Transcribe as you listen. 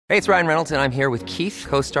Hey, it's Ryan Reynolds, and I'm here with Keith,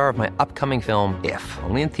 co-star of my upcoming film, If,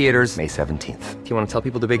 only in theaters May 17th. Do you want to tell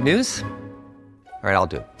people the big news? All right, I'll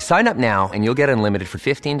do it. Sign up now and you'll get unlimited for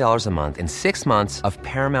 $15 a month and 6 months of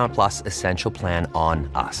Paramount Plus Essential Plan on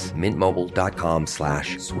us.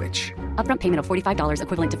 MintMobile.com/switch. Upfront payment of $45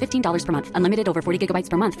 equivalent to $15 per month. Unlimited over 40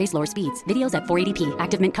 gigabytes per month. Face lower speeds. Videos at 480p.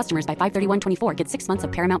 Active Mint customers by 531.24 get 6 months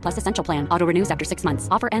of Paramount Plus Essential Plan. Auto renews after 6 months.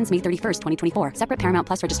 Offer ends May 31st, 2024. Separate Paramount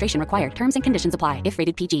Plus registration required. Terms and conditions apply if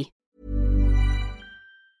rated PG.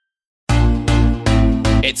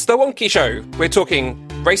 It's The Wonky Show. We're talking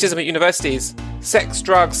racism at universities, sex,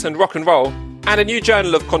 drugs and rock and roll, and a new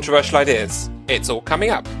journal of controversial ideas. It's all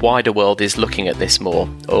coming up. Wider world is looking at this more.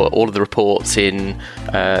 All of the reports in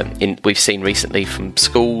we've seen recently from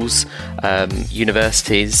schools,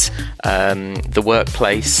 universities, the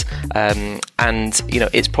workplace, and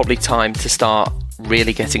it's probably time to start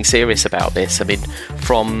really getting serious about this. I mean,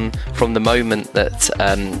 from the moment that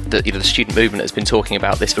the student movement has been talking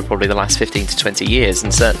about this for probably the last 15 to 20 years,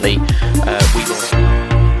 and certainly we will.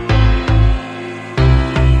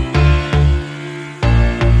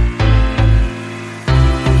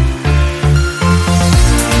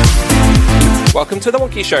 Welcome to The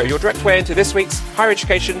Wonky Show, your direct way into this week's higher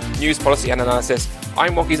education news, policy and analysis.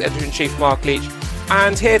 I'm Wonky's Editor-in-Chief, Mark Leach,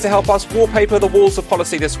 and here to help us wallpaper the walls of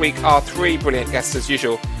policy this week are three brilliant guests as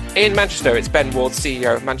usual. In Manchester, it's Ben Ward,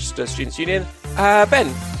 CEO of Manchester Students' Union.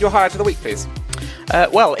 Ben, your highlight of the week, please.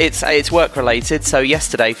 Well, it's work related. So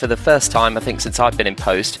yesterday, for the first time, I think since I've been in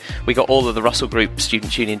post, we got all of the Russell Group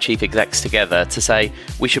Students' Union chief execs together to say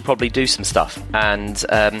we should probably do some stuff and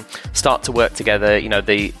start to work together. You know,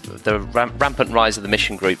 the rampant rise of the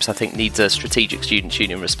mission groups, I think, needs a strategic Students'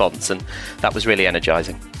 Union response, and that was really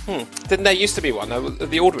energising. Didn't there used to be one?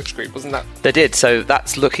 The Aldrich Group, wasn't that? They did. So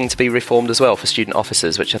that's looking to be reformed as well for student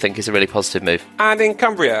officers, which I think is a really positive move. And in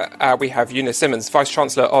Cumbria, we have Eunice Simmons,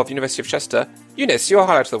 Vice-Chancellor of University of Chester. Eunice, your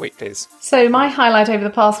highlight of the week, please. So my highlight over the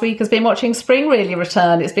past week has been watching spring really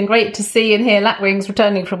return. It's been great to see and hear lapwings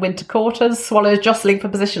returning from winter quarters, swallows jostling for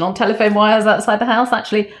position on telephone wires outside the house,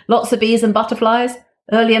 actually. Lots of bees and butterflies,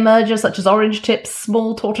 early emergers such as orange tips,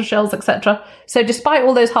 small tortoiseshells, etc. So despite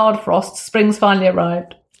all those hard frosts, spring's finally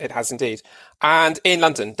arrived. It has indeed. And in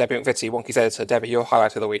London, Debbie McVitie, Wonky's editor. Debbie, your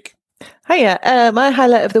highlight of the week. Hiya. My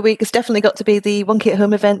highlight of the week has definitely got to be the Wonky at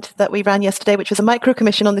Home event that we ran yesterday, which was a micro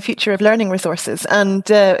commission on the future of learning resources. And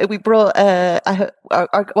we brought,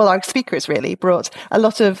 our speakers really brought a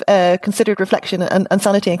lot of considered reflection and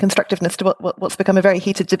sanity and constructiveness to what's become a very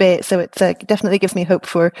heated debate. So it definitely gives me hope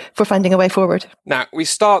for finding a way forward. Now, we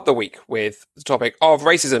start the week with the topic of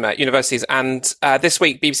racism at universities. And this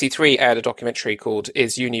week, BBC Three aired a documentary called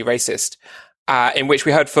Is Uni Racist? In which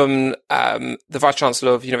we heard from the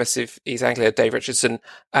Vice-Chancellor of University of East Anglia, Dave Richardson.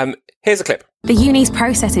 Here's a clip. The uni's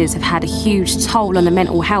processes have had a huge toll on the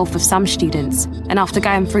mental health of some students, and after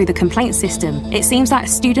going through the complaint system, it seems like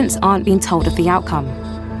students aren't being told of the outcome.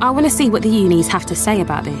 I want to see what the unis have to say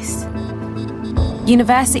about this.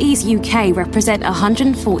 Universities UK represent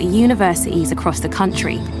 140 universities across the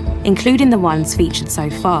country, including the ones featured so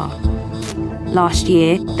far. Last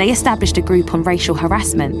year, they established a group on racial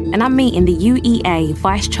harassment, and I'm meeting the UEA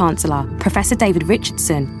Vice-Chancellor, Professor David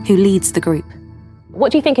Richardson, who leads the group.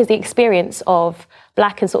 What do you think is the experience of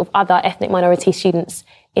black and sort of other ethnic minority students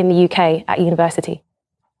in the UK at university?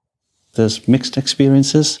 There's mixed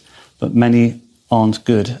experiences, but many aren't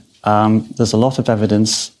good. There's a lot of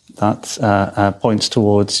evidence that points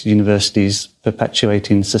towards universities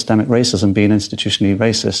perpetuating systemic racism, being institutionally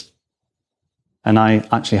racist. And I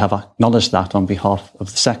actually have acknowledged that on behalf of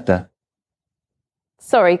the sector.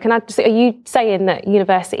 Sorry, are you saying that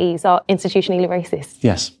universities are institutionally racist?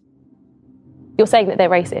 Yes. You're saying that they're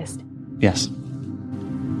racist? Yes.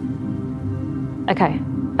 Okay,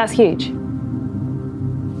 that's huge.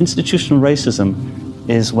 Institutional racism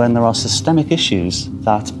is when there are systemic issues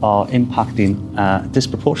that are impacting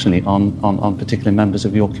disproportionately on particular members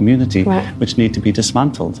of your community, right, which need to be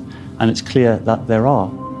dismantled. And it's clear that there are.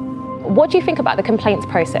 What do you think about the complaints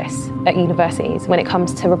process at universities when it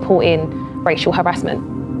comes to reporting racial harassment?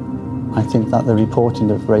 I think that the reporting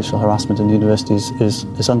of racial harassment in universities is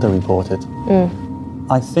underreported.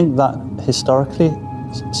 I think that historically,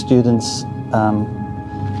 students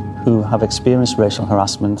who have experienced racial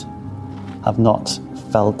harassment have not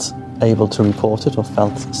felt able to report it or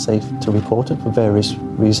felt safe to report it for various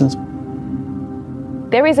reasons.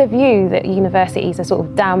 There is a view that universities are sort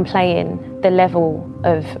of downplaying the level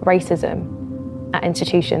of racism at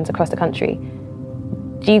institutions across the country.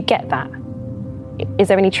 Do you get that? Is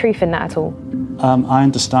there any truth in that at all? I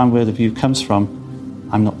understand where the view comes from.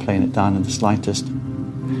 I'm not playing it down in the slightest.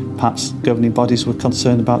 perhaps governing bodies were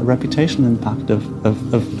concerned about the reputational impact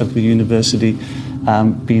of the university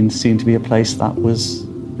being seen to be a place that was,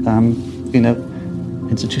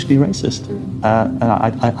 institutionally racist. And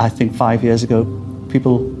I think 5 years ago,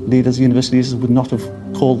 leaders, universities would not have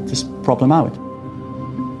called this problem out.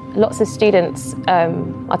 Lots of students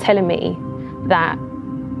are telling me that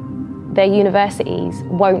their universities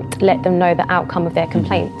won't let them know the outcome of their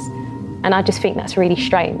complaints. And I just think that's really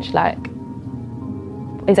strange. Like,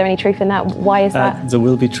 is there any truth in that? Why is that? There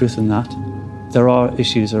will be truth in that. There are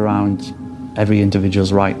issues around every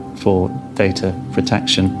individual's right for data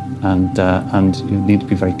protection, and you need to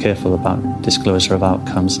be very careful about disclosure of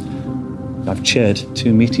outcomes. I've chaired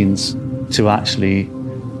 2 meetings to actually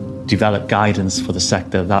develop guidance for the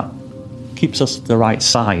sector that keeps us the right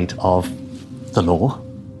side of the law.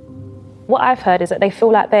 What I've heard is that they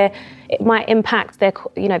feel like it might impact their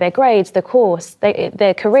grades, their course,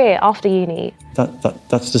 their career after uni.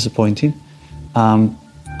 That's disappointing, and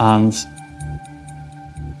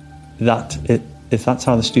if that's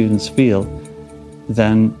how the students feel,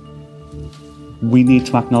 then we need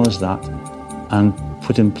to acknowledge that and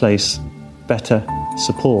put in place better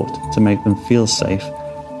support to make them feel safe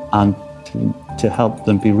and to help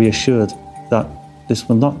them be reassured that this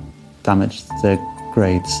will not damage their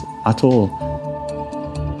grades at all.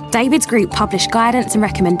 David's group published guidance and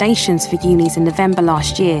recommendations for unis in November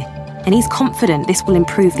last year, and he's confident this will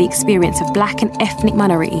improve the experience of black and ethnic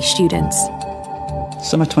minority students.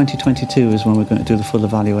 Summer 2022 is when we're going to do the full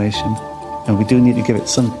evaluation, and we do need to give it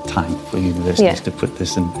some time for universities to put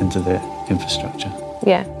this into their infrastructure.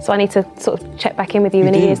 Yeah, so I need to sort of check back in with you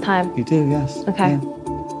in a year's time? You do, yes. Okay. Yeah.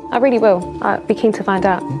 I really will. I'd be keen to find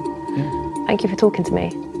out. Yeah. Thank you for talking to me.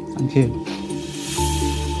 Thank you.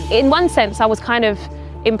 In one sense, I was kind of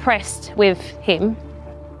impressed with him,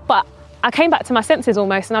 but I came back to my senses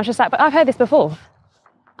almost, and I was just like, but I've heard this before.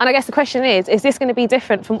 And I guess the question is this going to be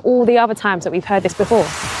different from all the other times that we've heard this before?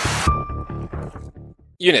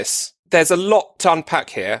 Eunice, there's a lot to unpack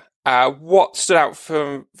here. What stood out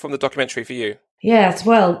from the documentary for you? Yes,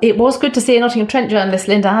 well, it was good to see a Nottingham Trent journalist,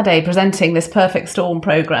 Linda Hadday, presenting this Perfect Storm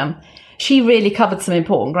programme. She really covered some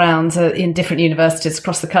important grounds in different universities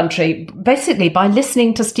across the country, basically by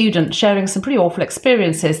listening to students sharing some pretty awful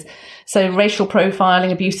experiences. So racial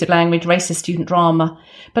profiling, abusive language, racist student drama.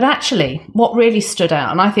 But actually, what really stood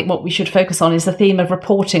out, and I think what we should focus on, is the theme of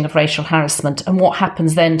reporting of racial harassment and what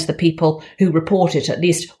happens then to the people who report it. At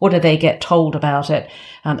least, what do they get told about it?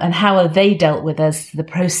 And how are they dealt with as the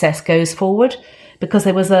process goes forward? Because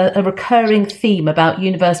there was a recurring theme about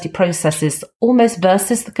university processes almost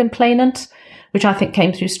versus the complainant, which I think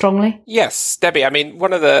came through strongly. Yes, Debbie. I mean,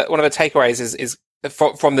 one of the takeaways is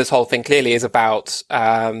from this whole thing clearly is about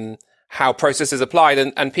how process is applied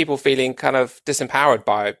and people feeling kind of disempowered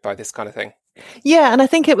by this kind of thing. Yeah, and I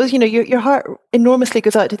think it was, your heart enormously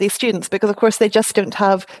goes out to these students because, of course, they just don't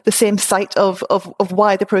have the same sight of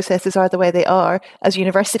why the processes are the way they are as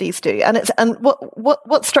universities do. And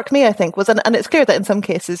what struck me, I think, was, and it's clear that in some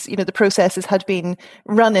cases, the processes had been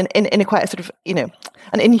run in a quite a sort of,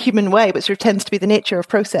 an inhuman way, which sort of tends to be the nature of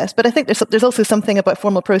process. But I think there's also something about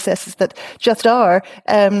formal processes that just can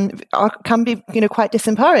be, quite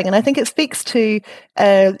disempowering. And I think it speaks to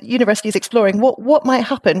universities exploring what might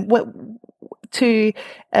happen, to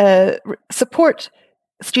support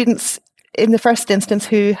students in the first instance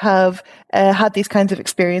who have had these kinds of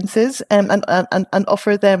experiences and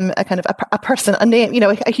offer them a kind of a person, a name,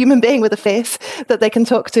 a human being with a face that they can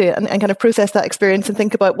talk to and kind of process that experience and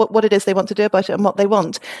think about what it is they want to do about it and what they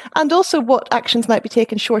want. And also what actions might be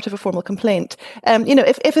taken short of a formal complaint.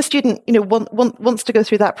 If a student, wants to go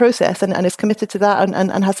through that process and is committed to that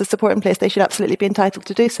and has the support in place, they should absolutely be entitled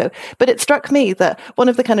to do so. But it struck me that one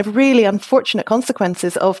of the kind of really unfortunate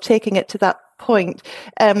consequences of taking it to that point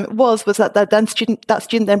was that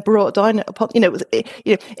student then brought down upon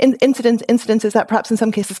incidences that perhaps in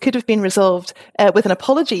some cases could have been resolved with an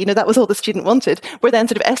apology. That was all the student wanted. Were then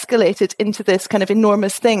sort of escalated into this kind of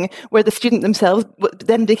enormous thing where the student themselves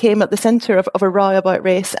then became at the centre of a row about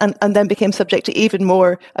race and then became subject to even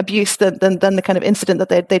more abuse than the kind of incident that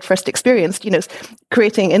they'd first experienced.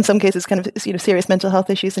 Creating in some cases kind of serious mental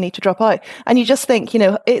health issues and need to drop out. And you just think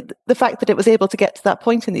the fact that it was able to get to that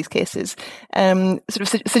point in these cases sort of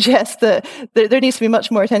suggests that there needs to be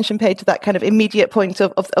much more attention paid to that kind of immediate point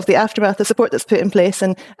of the aftermath, the support that's put in place,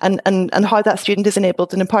 and how that student is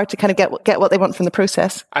enabled and in part to kind of get what they want from the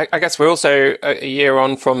process. I guess we're also a year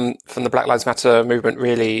on from the Black Lives Matter movement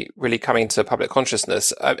really coming to public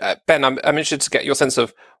consciousness. Ben, I'm interested to get your sense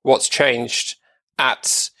of what's changed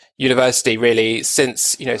at university really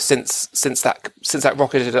since that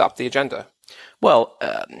rocketed up the agenda. Well,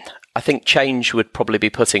 think change would probably be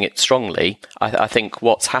putting it strongly. I think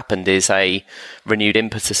what's happened is a renewed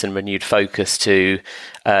impetus and renewed focus to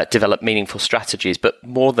develop meaningful strategies, but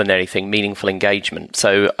more than anything, meaningful engagement.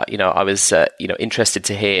 So, I was, interested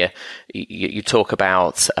to hear you talk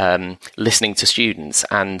about listening to students,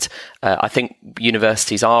 and I think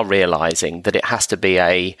universities are realising that it has to be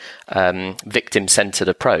a victim-centred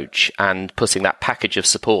approach, and putting that package of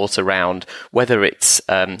support around whether it's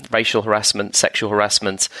racial harassment, sexual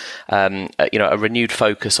harassment, a renewed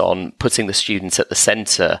focus on putting the students at the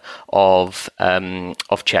centre of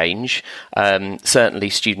change. Certainly,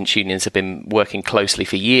 students' unions have been working closely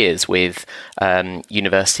for years with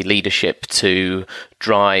university leadership to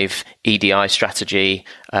drive EDI strategy,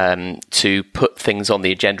 to put things on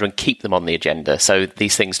the agenda and keep them on the agenda so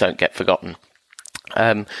these things don't get forgotten.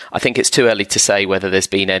 I think it's too early to say whether there's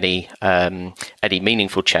been any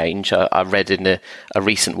meaningful change. I read in a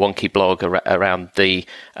recent Wonky blog around the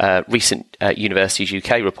recent Universities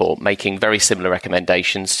UK report making very similar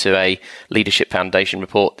recommendations to a Leadership Foundation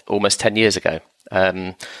report almost 10 years ago.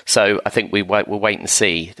 So I think we'll wait and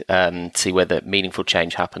see whether meaningful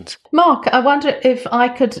change happens. Mark, I wonder if I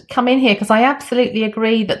could come in here, because I absolutely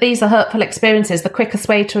agree that these are hurtful experiences. The quickest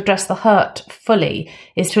way to address the hurt fully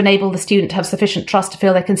is to enable the student to have sufficient trust to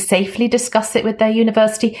feel they can safely discuss it with their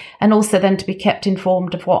university, and also then to be kept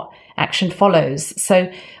informed of what action follows.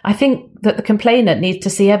 So I think that the complainant needs to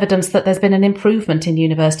see evidence that there's been an improvement in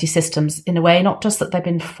university systems in a way, not just that they've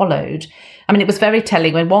been followed. I mean, it was very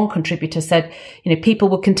telling when one contributor said, people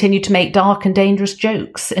will continue to make dark and dangerous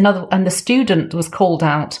jokes. And the student was called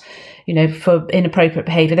out, for inappropriate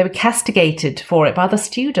behaviour. They were castigated for it by the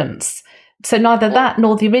students. So neither that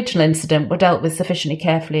nor the original incident were dealt with sufficiently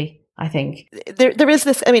carefully, I think. There is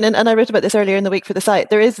this, and I wrote about this earlier in the week for the site,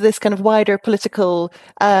 there is this kind of wider political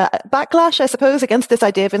backlash, I suppose, against this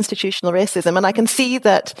idea of institutional racism. And I can see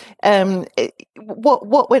that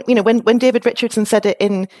when David Richardson said it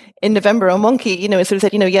in November on Wonky, sort of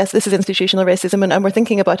said, yes, this is institutional racism, and we're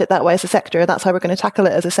thinking about it that way as a sector, and that's how we're going to tackle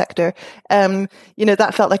it as a sector.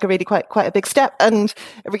 That felt like a really quite a big step, and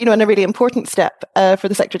and a really important step for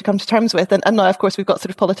the sector to come to terms with. And now, of course, we've got sort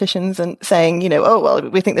of politicians and saying,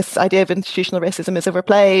 we think this idea of institutional racism is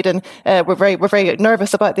overplayed, and we're very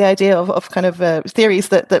nervous about the idea of kind of theories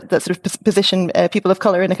that sort of position people of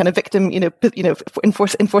color in a kind of victim,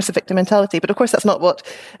 enforce a victim mentality. But of course, that's not what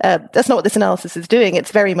this analysis is doing.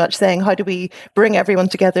 It's very much saying, how do we bring everyone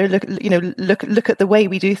together, look at the way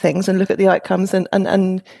we do things, and look at the outcomes,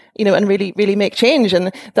 and really make change.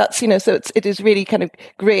 And that's so it is really kind of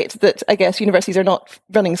great that, I guess, universities are not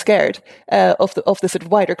running scared of the sort of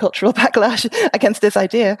wider cultural backlash against this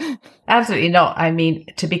idea. Absolutely not. I mean,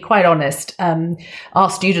 to be quite honest, our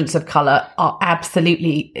students of colour are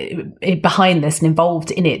absolutely behind this and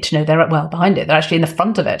involved in it. They're behind it. They're actually in the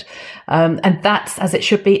front of it. And that's as it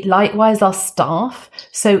should be. Likewise, our staff.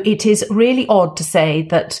 So it is really odd to say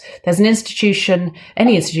that there's an institution,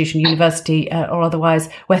 any institution, university or otherwise,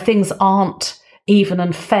 where things aren't even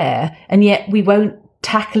and fair, and yet we won't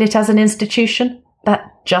tackle it as an institution. That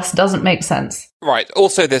just doesn't make sense. Right.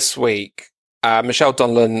 Also this week, Michelle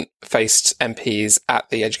Donlan faced MPs at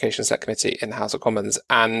the Education Select Committee in the House of Commons,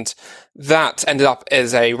 and that ended up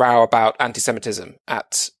as a row about anti-Semitism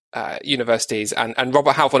at universities. And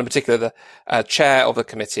Robert Halford in particular, the chair of the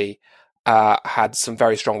committee, had some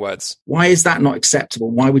very strong words. Why is that not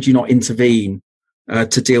acceptable? Why would you not intervene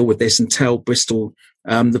to deal with this and tell Bristol,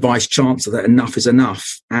 the Vice-Chancellor, that enough is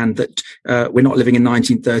enough, and that we're not living in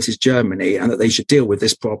 1930s Germany, and that they should deal with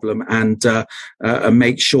this problem and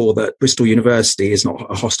make sure that Bristol University is not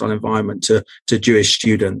a hostile environment to Jewish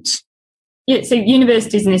students? Yeah, so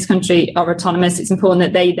universities in this country are autonomous. It's important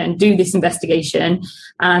that they then do this investigation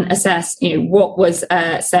and assess, what was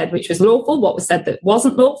said which was lawful, what was said that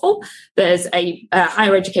wasn't lawful. There's a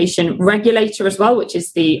higher education regulator as well, which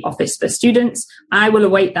is the Office for Students. I will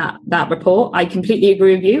await that report. I completely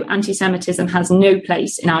agree with you. Anti-Semitism has no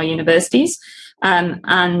place in our universities. And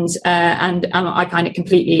I find it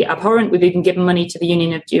completely abhorrent. We've even given money to the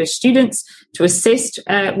Union of Jewish Students to assist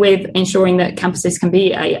with ensuring that campuses can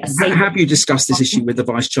be a safe. Have you discussed this issue with the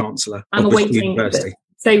Vice-Chancellor of Bristol University?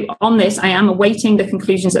 So on this, I am awaiting the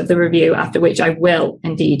conclusions of the review, after which I will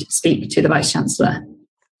indeed speak to the Vice-Chancellor.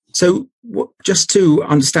 So just to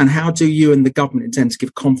understand, how do you and the government intend to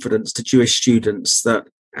give confidence to Jewish students that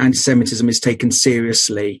anti-Semitism is taken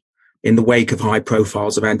seriously in the wake of high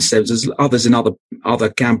profiles of anti-Semitism? There's others in other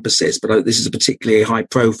campuses, but this is a particularly high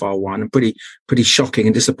profile one, and pretty shocking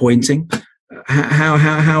and disappointing. How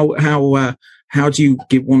do you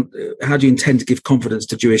intend to give confidence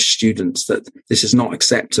to Jewish students that this is not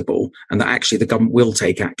acceptable and that actually the government will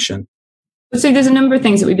take action? So there's a number of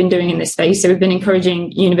things that we've been doing in this space. So we've been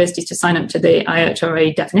encouraging universities to sign up to the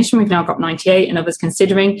IHRA definition. We've now got 98 and others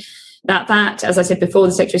considering that, as I said before,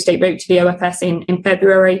 the Secretary of State wrote to the OFS in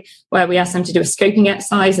February, where we asked them to do a scoping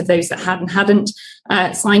exercise of those that hadn't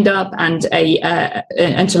signed up, and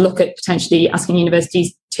to look at potentially asking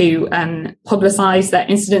universities to publicise their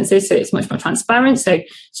incidences, so it's much more transparent. So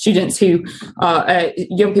students who are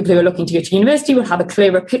young people who are looking to go to university will have a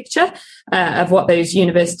clearer picture of what those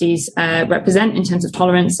universities represent in terms of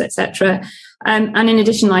tolerance, etc. And in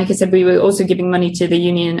addition, like I said, we were also giving money to the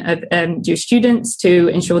Union of Jewish Students to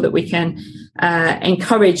ensure that we can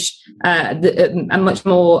encourage a much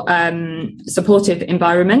more supportive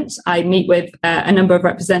environment. I meet with a number of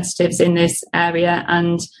representatives in this area,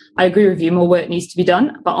 and I agree with you, more work needs to be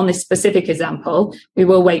done. But on this specific example, we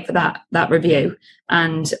will wait for that review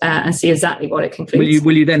and see exactly what it concludes.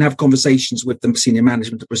 Will you then have conversations with the senior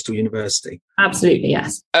management at Bristol University? Absolutely,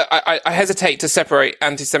 yes. I hesitate to separate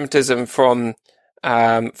anti-Semitism from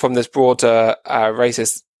this broader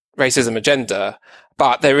racism agenda,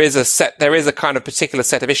 but there is a kind of particular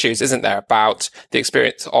set of issues, isn't there, about the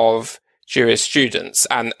experience of Jewish students,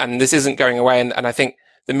 and this isn't going away, and I think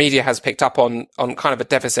the media has picked up on kind of a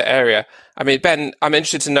deficit area. I mean, Ben, I'm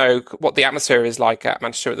interested to know what the atmosphere is like at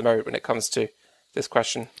Manchester at the moment when it comes to this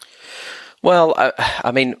question. Well,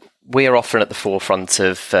 I mean, we're often at the forefront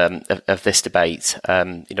of this debate.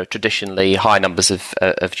 Traditionally, high numbers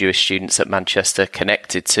of Jewish students at Manchester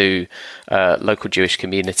connected to local Jewish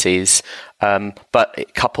communities,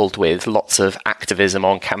 but coupled with lots of activism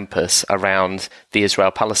on campus around the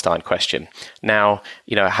Israel-Palestine question. Now,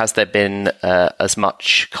 has there been as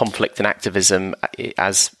much conflict and activism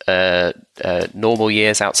as normal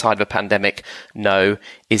years outside of a pandemic? No.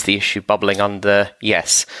 Is the issue bubbling under?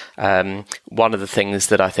 Yes. One of the things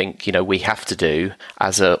that I think we have to do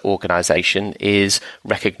as an organisation is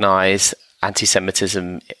recognise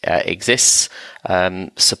anti-Semitism exists,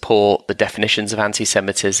 support the definitions of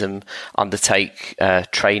anti-Semitism, undertake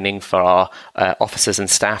training for our officers and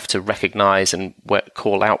staff to recognise and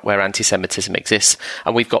call out where anti-Semitism exists.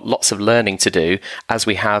 And we've got lots of learning to do, as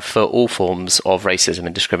we have for all forms of racism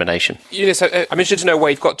and discrimination. Eunice, I'm interested to know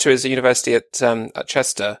where you've got to as a university at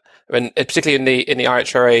Chester, and particularly in the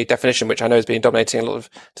IHRA definition, which I know has been dominating a lot of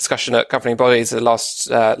discussion at governing bodies the last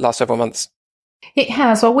several months. It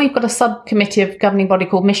has. Well, we've got a subcommittee of governing body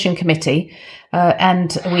called Mission Committee,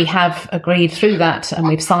 and we have agreed through that, and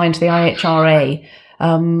we've signed the IHRA.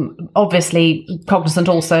 Obviously, cognizant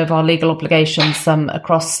also of our legal obligations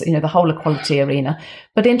across the whole equality arena.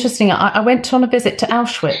 But interesting, I went on a visit to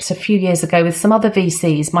Auschwitz a few years ago with some other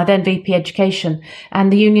VCs, my then VP Education,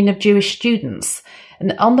 and the Union of Jewish Students.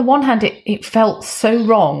 And on the one hand, it felt so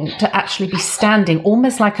wrong to actually be standing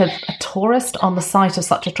almost like a tourist on the site of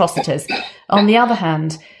such atrocities. On the other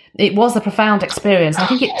hand, it was a profound experience. I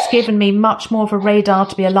think it's given me much more of a radar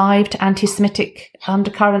to be alive to anti-Semitic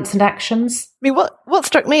undercurrents and actions. I mean, what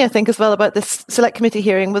struck me, I think, as well about this select committee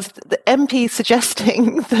hearing was the MP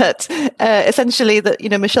suggesting that essentially that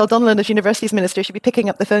Michelle Donlan as Universities Minister should be picking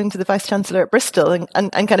up the phone to the Vice Chancellor at Bristol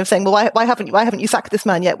and kind of saying, well, why haven't you sacked this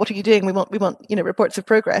man yet? What are you doing? We want reports of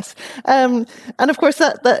progress. And of course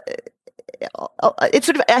that it's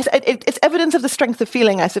sort of it's evidence of the strength of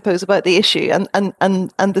feeling, I suppose, about the issue and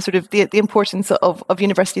the sort of the importance of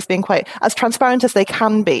universities being quite as transparent as they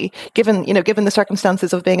can be, given the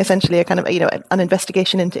circumstances of being essentially a kind of an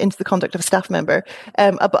investigation into the conduct of a staff member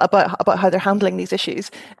about how they're handling these issues.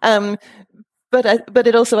 But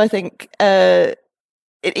it also, I think,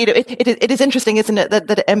 it is interesting, isn't it,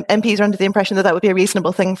 that MPs are under the impression that would be a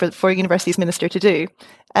reasonable thing for a universities minister to do.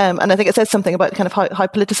 And I think it says something about kind of how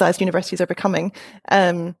politicised universities are becoming,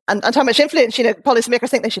 and how much influence, policymakers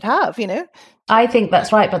think they should have, I think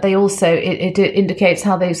that's right, but they also, it indicates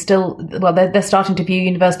how they're starting to view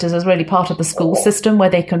universities as really part of the school system where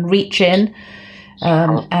they can reach in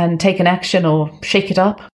and take an action or shake it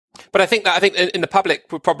up. But I think in the public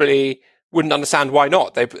would probably wouldn't understand why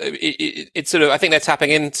not. It's sort of, I think they're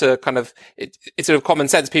tapping into kind of, it's sort of common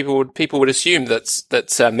sense. People would assume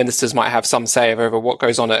that ministers might have some say over what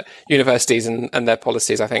goes on at universities and their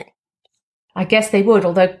policies, I think. I guess they would,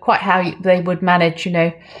 although quite how they would manage,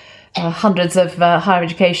 hundreds of higher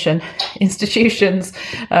education institutions,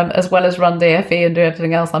 as well as run DFE and do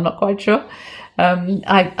everything else, I'm not quite sure.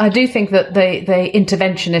 I do think that the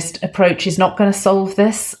interventionist approach is not going to solve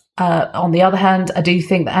this. On the other hand, I do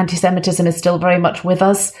think that anti-Semitism is still very much with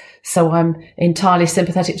us. So I'm entirely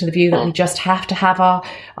sympathetic to the view that we just have to have our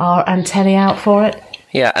antennae out for it.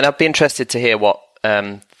 Yeah, and I'd be interested to hear what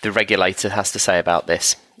the regulator has to say about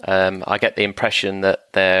this. I get the impression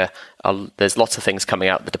that they're there's lots of things coming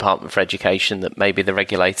out of the Department for Education that maybe the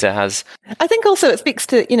regulator has. I think also it speaks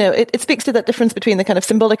to, it speaks to that difference between the kind of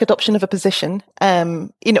symbolic adoption of a position,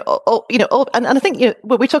 and I think,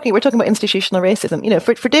 we're talking about institutional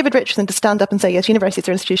racism. For David Richardson to stand up and say, yes, universities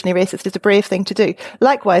are institutionally racist is a brave thing to do.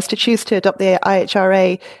 Likewise, to choose to adopt the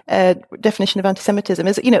IHRA definition of anti-Semitism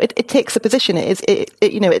is, it takes a position.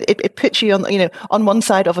 It puts you on one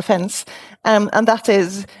side of a fence. And that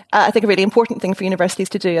is, I think, a really important thing for universities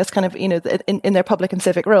to do as kind of, in their public and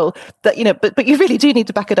civic role. That, but you really do need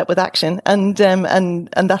to back it up with action. And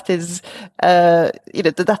that is,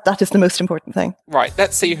 that is the most important thing. Right.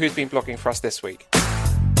 Let's see who's been blogging for us this week.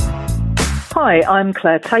 Hi, I'm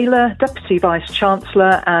Claire Taylor, Deputy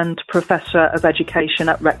Vice-Chancellor and Professor of Education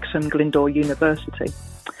at Wrexham Glyndŵr University.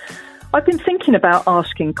 I've been thinking about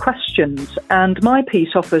asking questions, and my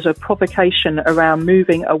piece offers a provocation around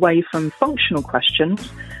moving away from functional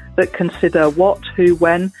questions that consider what, who,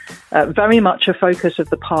 when, very much a focus of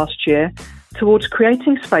the past year, towards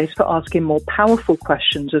creating space for asking more powerful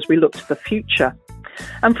questions as we look to the future.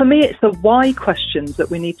 And for me, it's the why questions that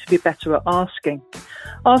we need to be better at asking.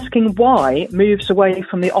 Asking why moves away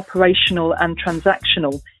from the operational and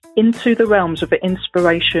transactional into the realms of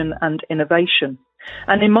inspiration and innovation.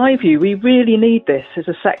 And in my view, we really need this as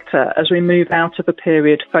a sector as we move out of a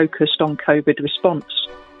period focused on COVID response.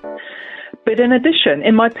 But in addition,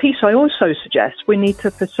 in my piece, I also suggest we need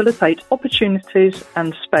to facilitate opportunities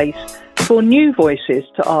and space for new voices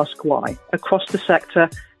to ask why across the sector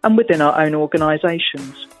and within our own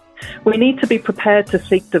organisations. We need to be prepared to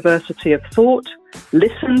seek diversity of thought,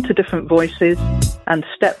 listen to different voices, and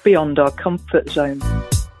step beyond our comfort zone.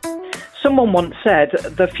 Someone once said,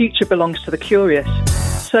 the future belongs to the curious.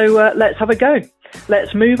 So let's have a go.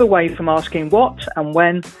 Let's move away from asking what and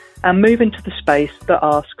when and move into the space that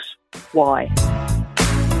asks why.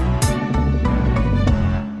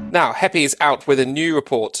 Now, HEPI is out with a new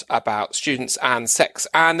report about students and sex,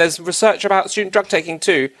 and there's research about student drug taking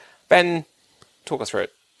too. Ben, talk us through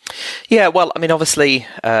it. Yeah, well, I mean, obviously,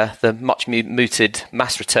 the much mooted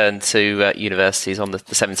mass return to universities on the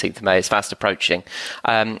 17th of May is fast approaching.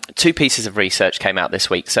 Two pieces of research came out this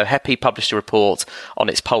week. So HEPI published a report on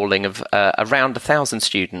its polling of around 1,000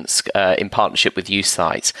 students in partnership with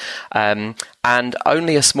YouthSight. And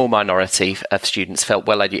only a small minority of students felt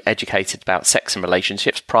well educated about sex and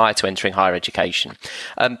relationships prior to entering higher education.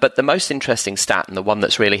 But the most interesting stat, and the one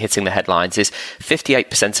that's really hitting the headlines, is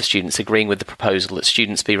 58% of students agreeing with the proposal that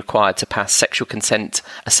students be required to pass sexual consent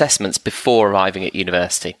assessments before arriving at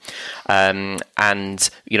university. And,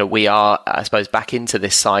 we are, I suppose, back into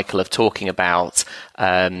this cycle of talking about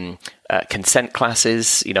consent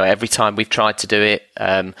classes. Every time we've tried to do it,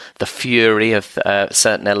 the fury of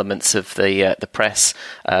certain elements of the press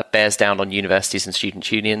bears down on universities and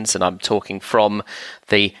student unions. And I'm talking from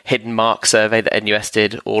the Hidden Mark survey that NUS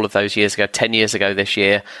did all of those years ago, 10 years ago this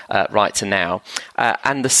year, right to now.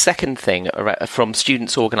 And the second thing, from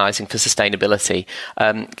Students Organising for Sustainability,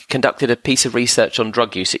 conducted a piece of research on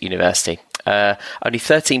drug use at university. Only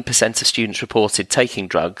 13% of students reported taking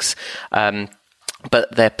drugs.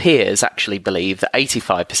 But their peers actually believe that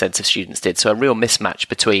 85% of students did. So a real mismatch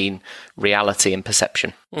between reality and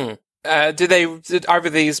perception. Did either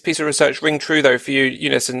of these pieces of research ring true, though, for you,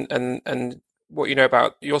 Eunice, and what you know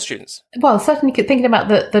about your students? Well, certainly thinking about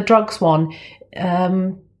the drugs one,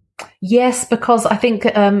 yes, because I think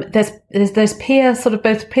there's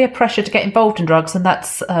both peer pressure to get involved in drugs, and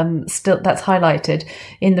that's highlighted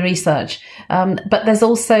in the research. But there's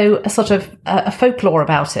also a sort of a folklore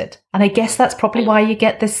about it, and I guess that's probably why you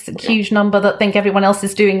get this huge number that think everyone else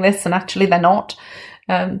is doing this, and actually they're not.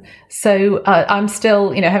 So I'm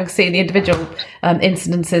still, having seen the individual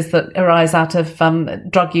incidences that arise out of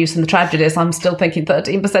drug use and the tragedies, I'm still thinking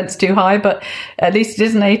 13% is too high, but at least it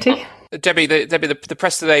isn't 80%. Debbie, the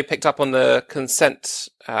press today picked up on the consent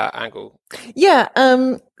angle. Yeah,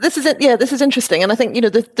 this is it. Yeah, this is interesting, and I think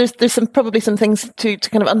there's probably some things to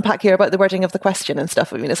kind of unpack here about the wording of the question and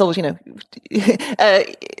stuff. I mean, it's always but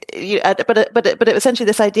essentially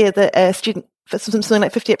this idea that something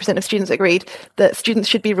like 58% of students agreed that students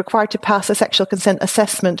should be required to pass a sexual consent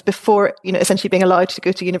assessment before essentially being allowed to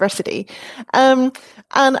go to university, and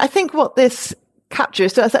I think what this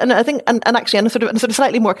captures. So, and I think, and actually, and a sort of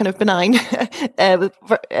slightly more kind of benign,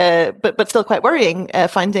 but still quite worrying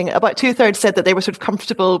finding. About 2/3 said that they were sort of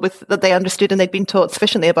comfortable with that they understood and they'd been taught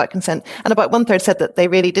sufficiently about consent, and about 1/3 said that they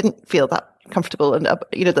really didn't feel that comfortable and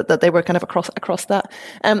that they were kind of across that.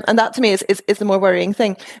 And that to me is the more worrying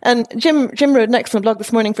thing. And Jim wrote an excellent blog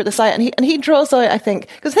this morning for the site, and he draws out, I think,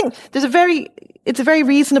 because I think there's a very it's a very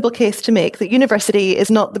reasonable case to make that university is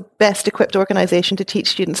not the best equipped organisation to teach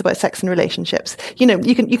students about sex and relationships.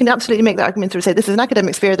 You can absolutely make that argument to say this is an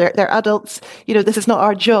academic sphere. They're adults. This is not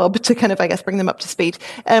our job to kind of, I guess, bring them up to speed.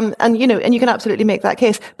 And you can absolutely make that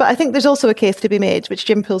case. But I think there's also a case to be made, which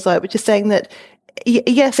Jim pulls out, which is saying that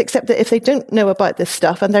yes, except that if they don't know about this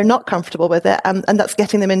stuff and they're not comfortable with it, and that's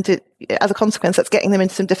getting them into, as a consequence, that's getting them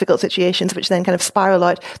into some difficult situations, which then kind of spiral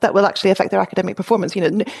out, that will actually affect their academic performance.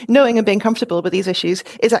 Knowing and being comfortable with these issues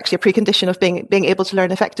is actually a precondition of being able to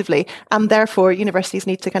learn effectively, and therefore universities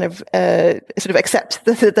need to kind of sort of accept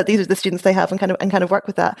that these are the students they have and kind of work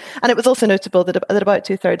with that. And it was also notable that about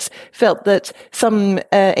 2/3 felt that some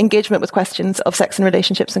engagement with questions of sex and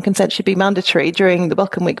relationships and consent should be mandatory during the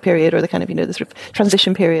welcome week period, or the kind of the sort of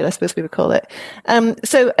transition period, I suppose we would call it.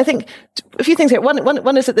 So I think a few things here.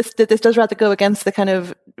 One is that this does rather go against the kind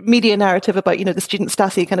of media narrative about the student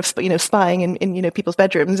Stasi kind of spying in people's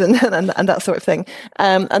bedrooms and that sort of thing.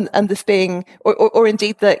 And this being or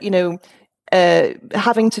indeed that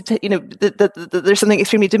having to there's something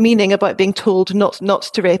extremely demeaning about being told not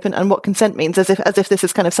to rape and what consent means, as if this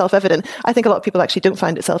is kind of self-evident. I think a lot of people actually don't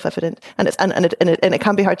find it self-evident, and it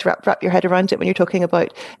can be hard to wrap your head around it when you're talking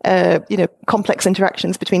about complex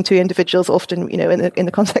interactions between two individuals, often in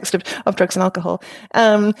the context of drugs and alcohol.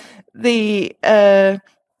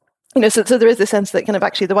 So there is a sense that kind of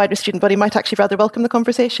actually the wider student body might actually rather welcome the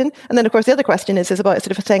conversation. And then, of course, the other question is about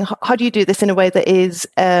sort of saying, how do you do this in a way that is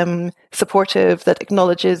supportive, that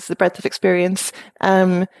acknowledges the breadth of experience,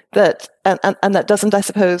 that doesn't, I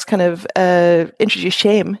suppose, kind of introduce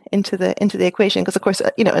shame into the equation? Because, of course,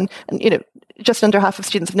 just under half of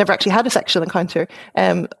students have never actually had a sexual encounter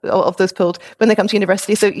of those polled when they come to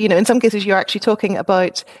university. So, in some cases, you're actually talking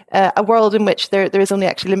about a world in which there is only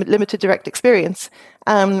actually limited direct experience.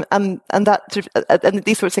 And that sort of, and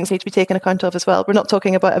these sorts of things need to be taken account of as well. We're not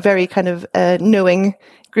talking about a very kind of knowing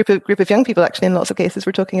group of young people. Actually, in lots of cases,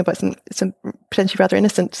 we're talking about some potentially rather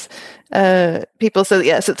innocent people. So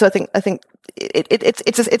yeah, so I think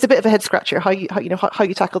it's a bit of a head scratcher how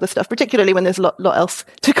you tackle this stuff, particularly when there's a lot else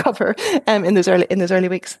to cover in those early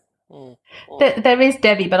weeks. There is,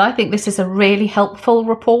 Debbie, but I think this is a really helpful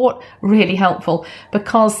report, really helpful,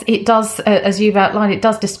 because it does, as you've outlined, it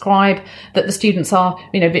does describe that the students are,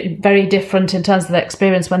 very different in terms of their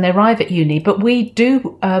experience when they arrive at uni. But we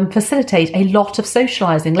do facilitate a lot of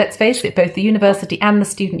socialising. Let's face it, both the university and the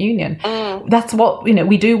student union. That's what,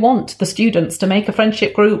 we do want the students to make a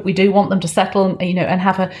friendship group. We do want them to settle, and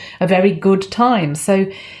have a very good time. So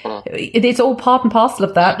it's all part and parcel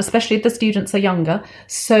of that, especially if the students are younger.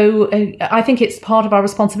 So I think it's part of our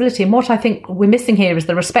responsibility. And what I think we're missing here is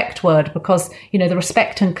the respect word, because, the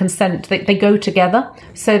respect and consent, they go together.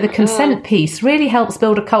 So the consent piece really helps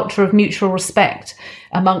build a culture of mutual respect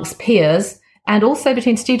amongst peers, and also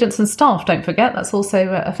between students and staff. Don't forget, that's also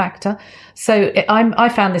a factor. So I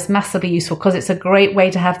found this massively useful because it's a great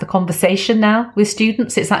way to have the conversation now with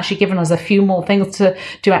students. It's actually given us a few more things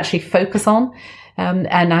to actually focus on.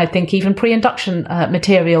 And I think even pre-induction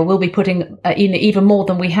material we'll be putting in even more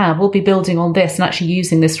than we have. We'll be building on this and actually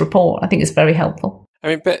using this report. I think it's very helpful. I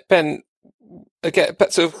mean, Ben, again,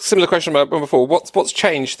 sort of similar question about before. What's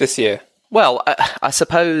changed this year? Well, I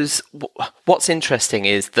suppose what's interesting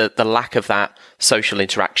is the lack of that social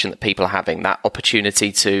interaction that people are having, that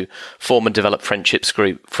opportunity to form and develop friendship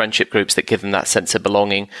groups that give them that sense of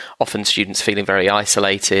belonging, often students feeling very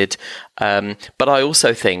isolated. But I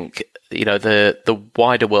also think, the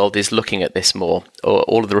wider world is looking at this more.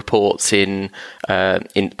 All of the reports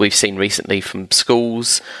we've seen recently from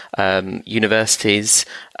schools, universities,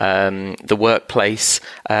 the workplace,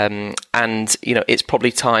 and it's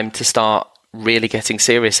probably time to start really getting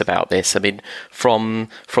serious about this. I mean, from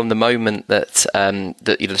the moment that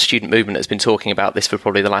the student movement has been talking about this for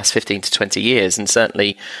probably the last 15 to 20 years, and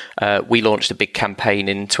certainly we launched a big campaign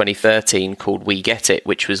in 2013 called We Get It,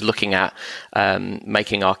 which was looking at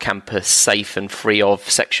making our campus safe and free of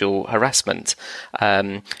sexual harassment.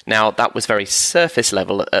 Now, that was very surface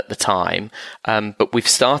level at the time, but we've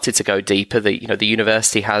started to go deeper. The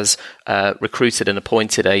university has recruited and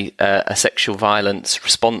appointed a sexual violence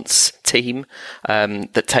response team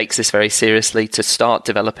that takes this very seriously to start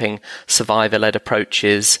developing survivor-led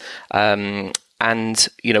approaches. And,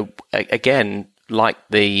 again, like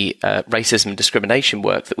the racism and discrimination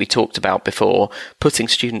work that we talked about before, putting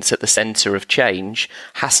students at the centre of change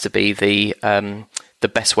has to be the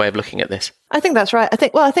best way of looking at this. I think that's right. I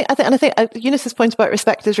think Eunice's point about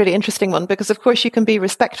respect is a really interesting one, because of course you can be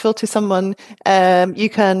respectful to someone, you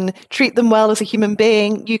can treat them well as a human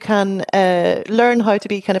being, you can learn how to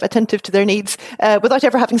be kind of attentive to their needs without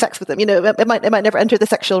ever having sex with them. You know, it might never enter the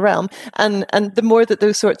sexual realm, and the more that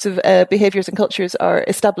those sorts of behaviours and cultures are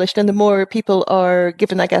established, and the more people are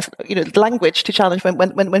given, I guess, you know, language to challenge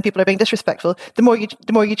when people are being disrespectful, the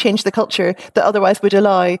more you change the culture that otherwise would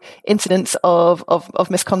allow incidents of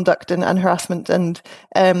misconduct and harassment and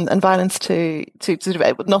violence to sort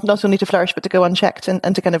of not only to flourish but to go unchecked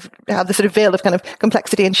and to kind of have the sort of veil of kind of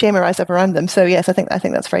complexity and shame arise up around them. So yes, I think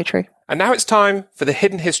that's very true. And now it's time for the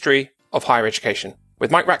hidden history of higher education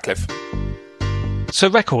with Mike Ratcliffe. So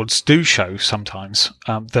records do show sometimes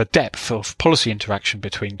the depth of policy interaction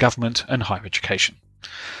between government and higher education.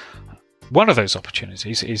 One of those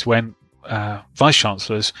opportunities is when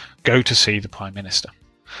Vice-Chancellors go to see the Prime Minister.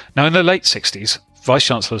 Now, in the late 60s,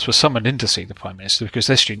 Vice-Chancellors were summoned in to see the Prime Minister because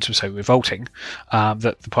their students were so revolting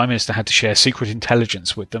that the Prime Minister had to share secret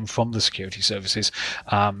intelligence with them from the security services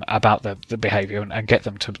about the behaviour and get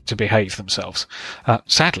them to behave themselves.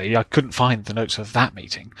 Sadly, I couldn't find the notes of that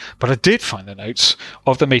meeting, but I did find the notes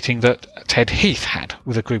of the meeting that Ted Heath had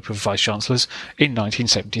with a group of Vice-Chancellors in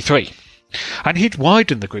 1973. And he'd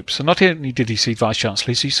widened the group, so not only did he see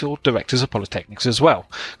Vice-Chancellors, he saw directors of polytechnics as well,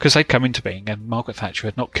 because they'd come into being and Margaret Thatcher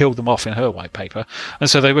had not killed them off in her white paper, and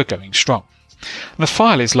so they were going strong. And the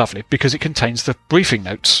file is lovely because it contains the briefing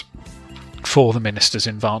notes for the ministers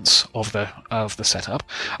in advance of the setup,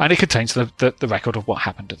 and it contains the record of what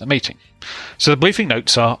happened at the meeting. So the briefing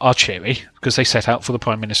notes are cheery because they set out for the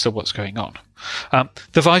Prime Minister what's going on.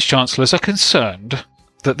 The Vice-Chancellors are concerned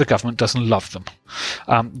that the government doesn't love them,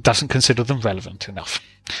 doesn't consider them relevant enough.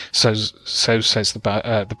 So says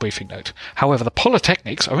the briefing note. However, the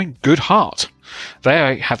polytechnics are in good heart.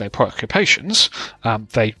 They have their preoccupations.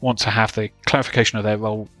 They want to have the clarification of their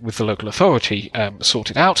role with the local authority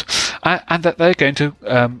sorted out, and that they're going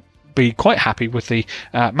to be quite happy with the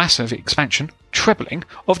massive expansion, trebling,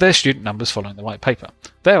 of their student numbers following the white paper.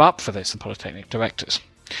 They're up for this, the polytechnic directors.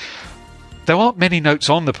 There aren't many notes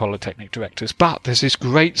on the polytechnic directors, but there's this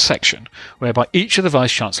great section whereby each of the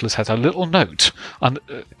Vice-Chancellors has a little note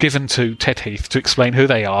given to Ted Heath to explain who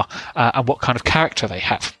they are and what kind of character they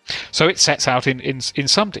have. So it sets out in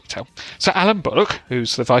some detail. So Alan Bullock,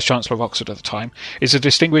 who's the Vice-Chancellor of Oxford at the time, is a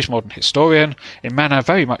distinguished modern historian, in manner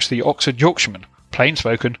very much the Oxford Yorkshireman,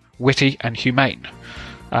 plain-spoken, witty and humane.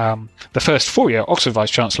 The first 4-year Oxford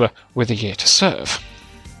Vice-Chancellor with a year to serve.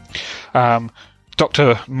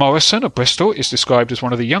 Dr. Morrison of Bristol is described as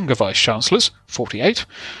one of the younger Vice-Chancellors, 48,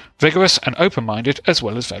 vigorous and open-minded as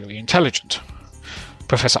well as very intelligent.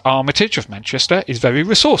 Professor Armitage of Manchester is a very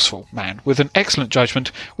resourceful man with an excellent judgment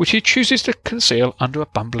which he chooses to conceal under a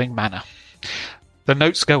bumbling manner. The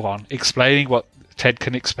notes go on explaining what Ted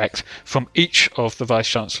can expect from each of the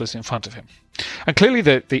Vice-Chancellors in front of him. And clearly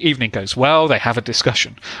the evening goes well, they have a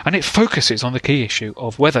discussion, and it focuses on the key issue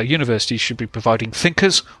of whether universities should be providing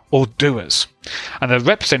thinkers or doers. And the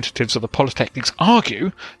representatives of the polytechnics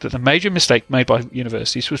argue that the major mistake made by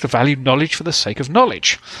universities was to value knowledge for the sake of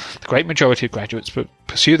knowledge. The great majority of graduates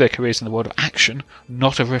pursue their careers in the world of action,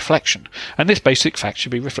 not of reflection, and this basic fact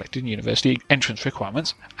should be reflected in university entrance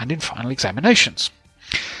requirements and in final examinations.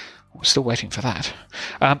 We're still waiting for that.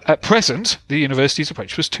 At present, the university's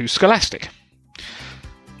approach was too scholastic.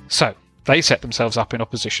 So, they set themselves up in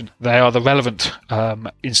opposition. They are the relevant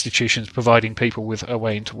institutions providing people with a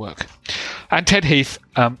way into work. And Ted Heath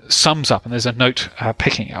sums up, and there's a note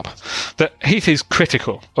picking up, that Heath is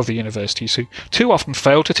critical of the universities who too often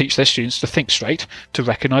fail to teach their students to think straight, to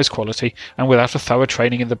recognise quality, and without a thorough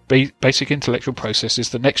training in the basic intellectual processes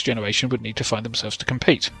the next generation would need to find themselves to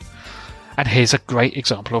compete. And here's a great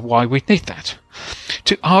example of why we need that.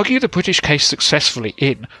 To argue the British case successfully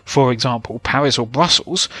in, for example, Paris or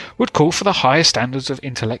Brussels, would call for the highest standards of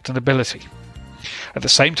intellect and ability. At the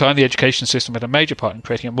same time, the education system had a major part in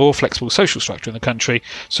creating a more flexible social structure in the country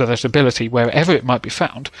so that ability, wherever it might be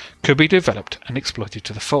found, could be developed and exploited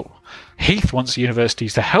to the full. Heath wants the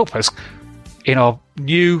universities to help us in our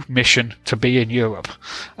new mission to be in Europe.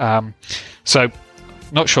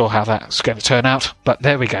 Not sure how that's going to turn out, but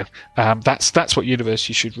there we go. That's what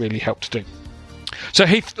universities should really help to do. So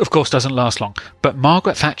Heath, of course, doesn't last long, but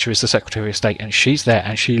Margaret Thatcher is the Secretary of State, and she's there,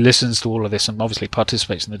 and she listens to all of this and obviously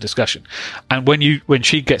participates in the discussion. And when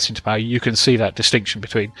she gets into power, you can see that distinction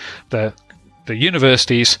between the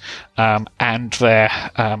universities and their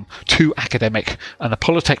too academic, and the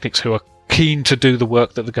polytechnics who are keen to do the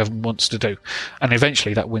work that the government wants to do. And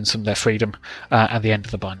eventually that wins them their freedom at the end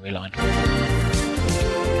of the binary line.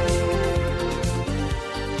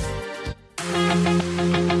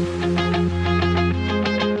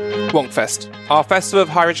 Wonkfest, our festival of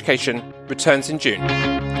higher education, returns in June.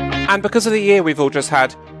 And because of the year we've all just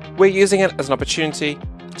had, we're using it as an opportunity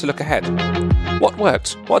to look ahead. What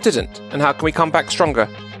worked, what didn't, and how can we come back stronger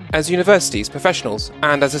as universities, professionals,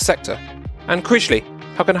 and as a sector? And crucially,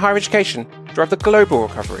 how can higher education drive the global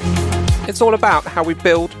recovery? It's all about how we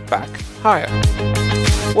build back higher.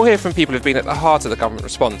 We'll hear from people who've been at the heart of the government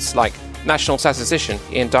response, like National Statistician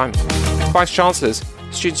Ian Diamond, Vice-Chancellors,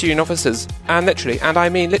 Students' Union officers, and literally, and I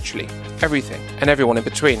mean literally, everything and everyone in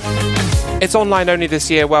between. It's online only this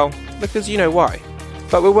year, well, because you know why.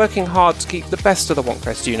 But we're working hard to keep the best of the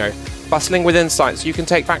Wonkfest, you know, bustling with insights you can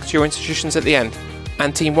take back to your institutions at the end,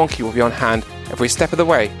 and Team Wonky will be on hand every step of the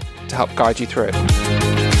way to help guide you through it.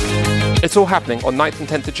 It's all happening on 9th and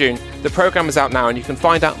 10th of June. The programme is out now and you can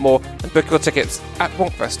find out more and book your tickets at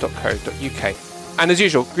wonkfest.co.uk. And as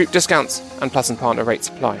usual, group discounts and Plus and Partner rates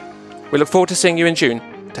apply. We look forward to seeing you in June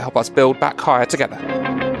to help us build back higher together.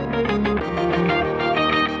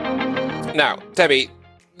 Now, Debbie,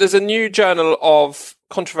 there's a new journal of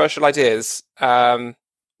controversial ideas.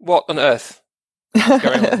 What on earth?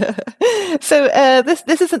 So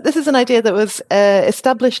this is an idea that was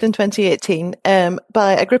established in 2018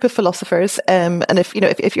 by a group of philosophers. And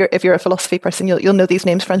if you're a philosophy person, you'll know these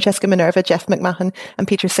names: Francesca Minerva, Jeff McMahon, and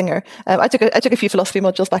Peter Singer. I took a few philosophy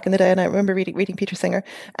modules back in the day, and I remember reading Peter Singer.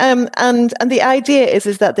 And the idea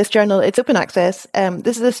is that this journal, it's open access.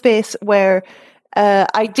 This is a space where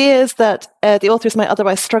ideas that the authors might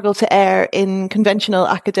otherwise struggle to air in conventional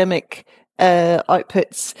academic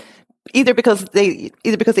outputs, either because the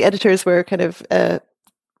editors were kind of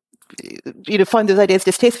found those ideas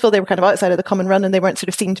distasteful, they were kind of outside of the common run and they weren't sort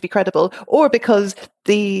of seen to be credible, or because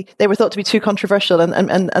they were thought to be too controversial and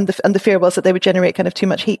the fear was that they would generate kind of too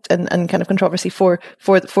much heat and kind of controversy for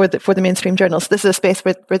the mainstream journals. This is a space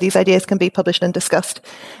where these ideas can be published and discussed.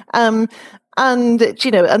 And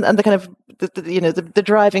the kind of the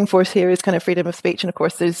driving force here is kind of freedom of speech, and of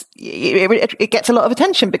course it gets a lot of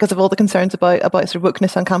attention because of all the concerns about sort of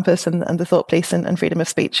wokeness on campus and the thought police and freedom of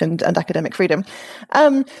speech and academic freedom.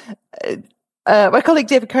 My colleague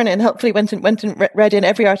David Kernan helpfully went and read in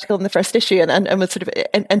every article in the first issue and was sort of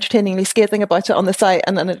entertainingly scathing about it on the site,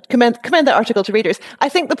 and commend that article to readers. I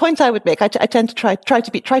think the point I would make, I tend to try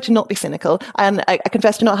to not be cynical, and I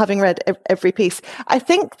confess to not having read every piece. I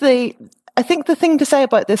think the thing to say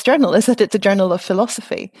about this journal is that it's a journal of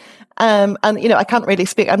philosophy. And I can't really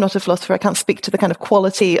speak, I'm not a philosopher, I can't speak to the kind of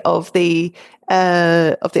quality of the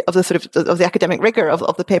academic rigor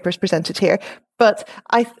of the papers presented here. But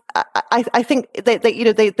I think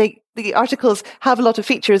the articles have a lot of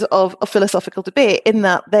features of philosophical debate in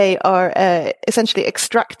that they are essentially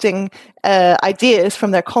extracting ideas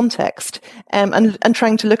from their context and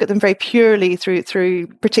trying to look at them very purely through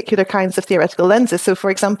particular kinds of theoretical lenses. So, for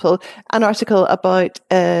example, an article about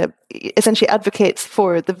essentially advocates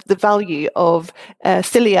for the value of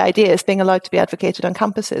silly ideas being allowed to be advocated on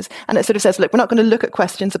campuses, and it sort of says, look, we're not going to look at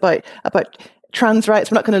questions about trans rights.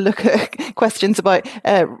 We're not going to look at questions about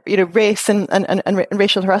race and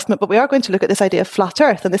racial harassment, but we are going to look at this idea of flat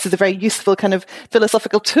Earth, and this is a very useful kind of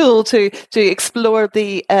philosophical tool to explore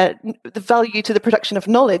the value to the production of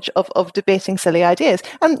knowledge of debating silly ideas.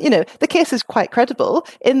 And the case is quite credible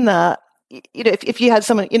in that. If you had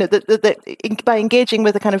someone, by engaging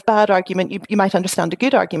with a kind of bad argument, you might understand a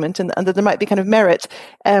good argument, and that there might be kind of merit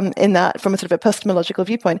in that from a sort of epistemological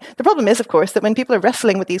viewpoint. The problem is, of course, that when people are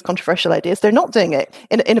wrestling with these controversial ideas, they're not doing it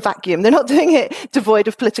in a vacuum. They're not doing it devoid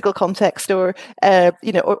of political context or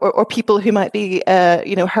people who might be,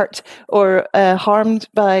 hurt or harmed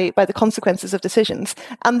by the consequences of decisions.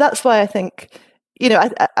 And that's why I think.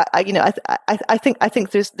 I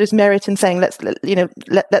think there's merit in saying let's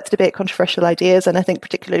debate controversial ideas, and I think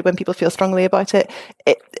particularly when people feel strongly about it,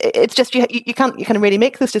 it's just you can't really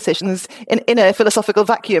make those decisions in a philosophical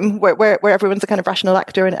vacuum where everyone's a kind of rational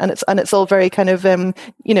actor and it's all very kind of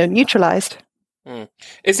neutralized.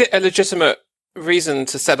 Is it a legitimate reason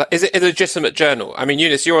to set up? Is it a legitimate journal? I mean,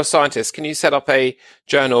 Eunice, you're a scientist. Can you set up a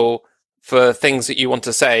journal for things that you want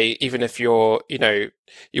to say, even if you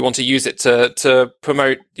want to use it to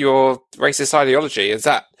promote your racist ideology? Is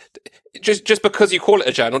that just because you call it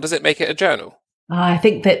a journal, does it make it a journal? I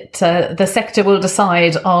think that the sector will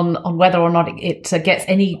decide on whether or not it gets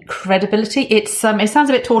any credibility. It sounds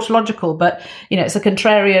a bit tautological, but it's a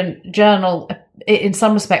contrarian journal in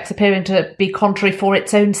some respects, appearing to be contrary for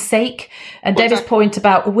its own sake. And Debbie's point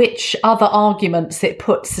about which other arguments it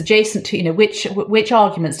puts adjacent to, which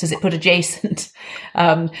arguments does it put adjacent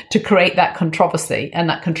to create that controversy and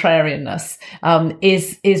that contrarianness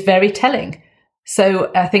is very telling.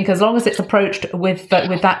 So I think as long as it's approached with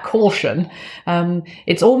that caution,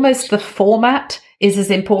 it's almost the format is as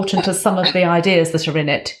important as some of the ideas that are in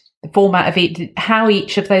it. The format of it, how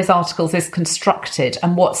each of those articles is constructed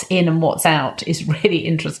and what's in and what's out is really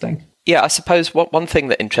interesting. Yeah, I suppose one thing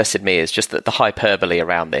that interested me is just that the hyperbole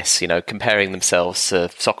around this, comparing themselves to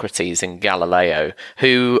Socrates and Galileo,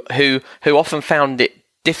 who often found it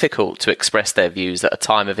difficult to express their views at a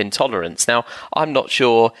time of intolerance. Now, I'm not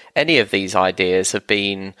sure any of these ideas have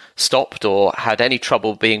been stopped or had any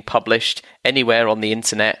trouble being published anywhere on the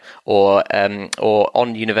internet or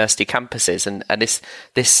on university campuses. And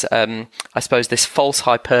this I suppose this false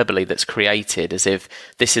hyperbole that's created as if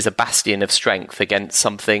this is a bastion of strength against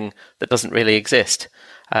something that doesn't really exist.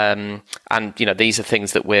 And these are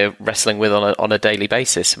things that we're wrestling with on a daily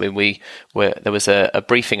basis. I mean, there was a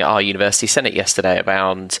briefing at our university senate yesterday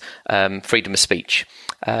around freedom of speech,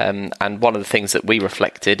 and one of the things that we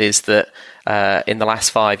reflected is that in the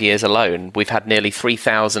last 5 years alone, we've had nearly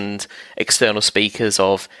 3,000 external speakers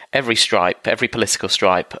of every stripe, every political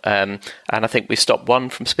stripe, and I think we've stopped one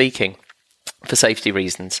from speaking for safety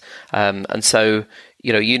reasons, and so.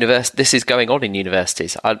 This is going on in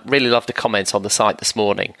universities. I really loved a comment on the site this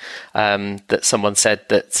morning that someone said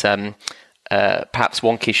that perhaps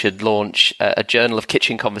Wonky should launch a journal of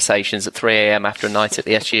kitchen conversations at 3 a.m. after a night at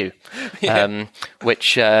the SU,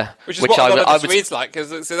 which is what a lot of this reads like,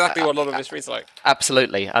 because it's exactly what a lot of this reads like.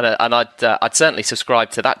 Absolutely, and I'd certainly subscribe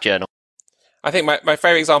to that journal. I think my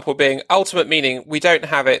favourite example being ultimate meaning. We don't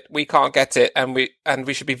have it, we can't get it, and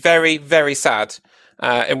we should be very, very sad.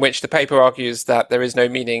 In which the paper argues that there is no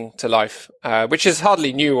meaning to life, which is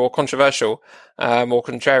hardly new or controversial or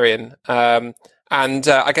contrarian. And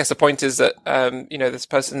I guess the point is that this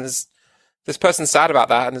person's sad about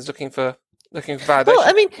that and is looking for validation. Well,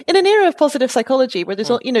 I mean, in an era of positive psychology where there's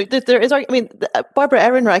there is. I mean, Barbara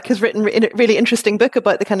Ehrenreich has written a really interesting book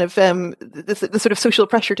about the kind of the sort of social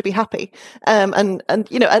pressure to be happy. But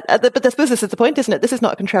I suppose this is the point, isn't it? This is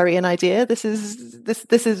not a contrarian idea. This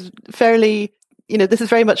is fairly. This is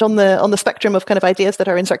very much on the spectrum of kind of ideas that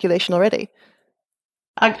are in circulation already.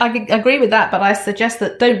 I agree with that, but I suggest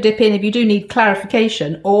that don't dip in if you do need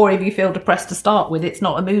clarification or if you feel depressed to start with. It's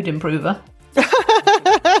not a mood improver.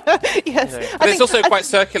 Yes, but it's also quite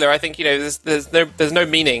circular. I think there's no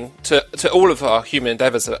meaning to all of our human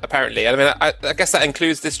endeavours. Apparently, I mean, I guess that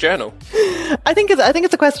includes this journal. I think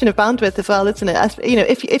it's a question of bandwidth as well, isn't it?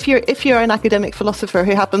 If you're an academic philosopher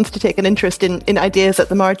who happens to take an interest in ideas at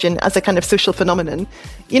the margin as a kind of social phenomenon,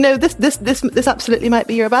 this absolutely might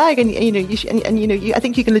be your bag, and I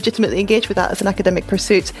think you can legitimately engage with that as an academic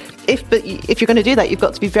pursuit. But if you're going to do that, you've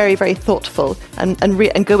got to be very, very thoughtful and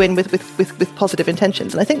go in with positive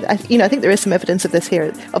intentions. And I think there is some evidence of this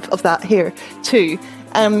here, of that here too.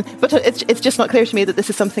 But it's just not clear to me that this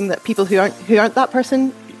is something that people who aren't that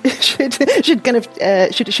person should kind of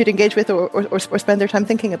should engage with or spend their time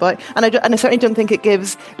thinking about. And I certainly don't think it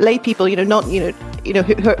gives lay people, who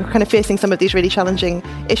are kind of facing some of these really challenging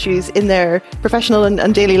issues in their professional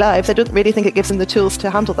and daily lives. I don't really think it gives them the tools to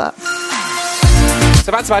handle that. So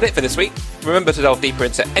that's about it for this week. Remember to delve deeper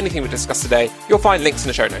into anything we discussed today. You'll find links in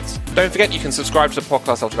the show notes. Don't forget you can subscribe to the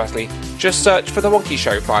podcast automatically. Just search for The Wonky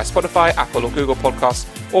Show via Spotify, Apple or Google Podcasts,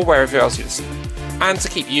 or wherever else you listen. And to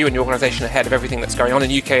keep you and your organisation ahead of everything that's going on in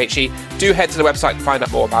UKHE, do head to the website to find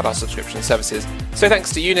out more about our subscription services. So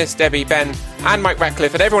thanks to Eunice, Debbie, Ben, and Mike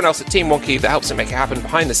Ratcliffe, and everyone else at Team Wonky that helps it make it happen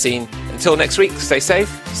behind the scene. Until next week, stay safe,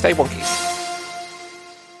 stay wonky.